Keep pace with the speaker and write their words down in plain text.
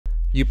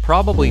You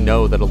probably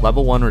know that a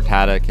level 1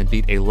 Rattata can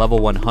beat a level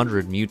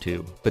 100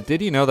 Mewtwo, but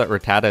did you know that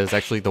Rattata is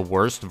actually the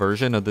worst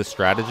version of this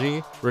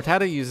strategy?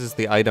 Rattata uses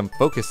the item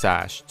Focus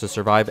Sash to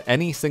survive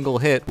any single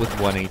hit with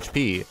 1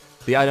 HP.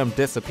 The item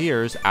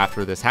disappears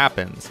after this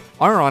happens.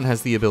 Aron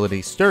has the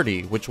ability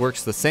Sturdy, which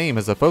works the same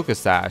as a Focus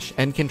Sash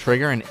and can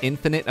trigger an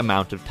infinite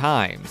amount of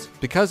times.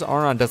 Because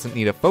Aron doesn't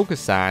need a Focus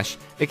Sash,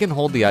 it can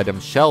hold the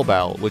item Shell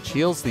Bell, which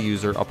heals the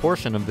user a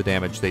portion of the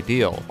damage they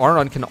deal.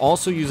 Aron can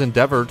also use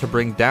Endeavor to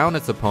bring down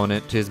its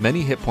opponent to as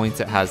many hit points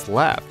it has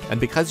left,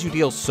 and because you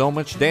deal so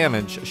much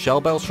damage,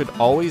 Shell Bell should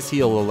always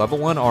heal a level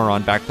 1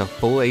 Aron back to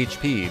full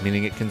HP,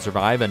 meaning it can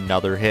survive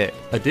another hit.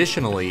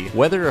 Additionally,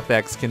 weather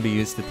effects can be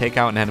used to take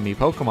out an enemy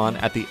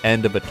Pokemon at the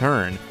end of a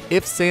turn.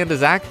 If Sand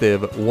is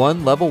active,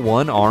 one level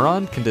 1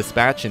 Aron can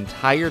dispatch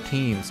entire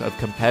teams of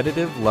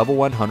competitive level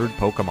 100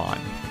 Pokemon.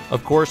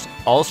 Of course,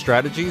 all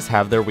strategies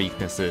have their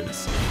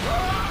weaknesses.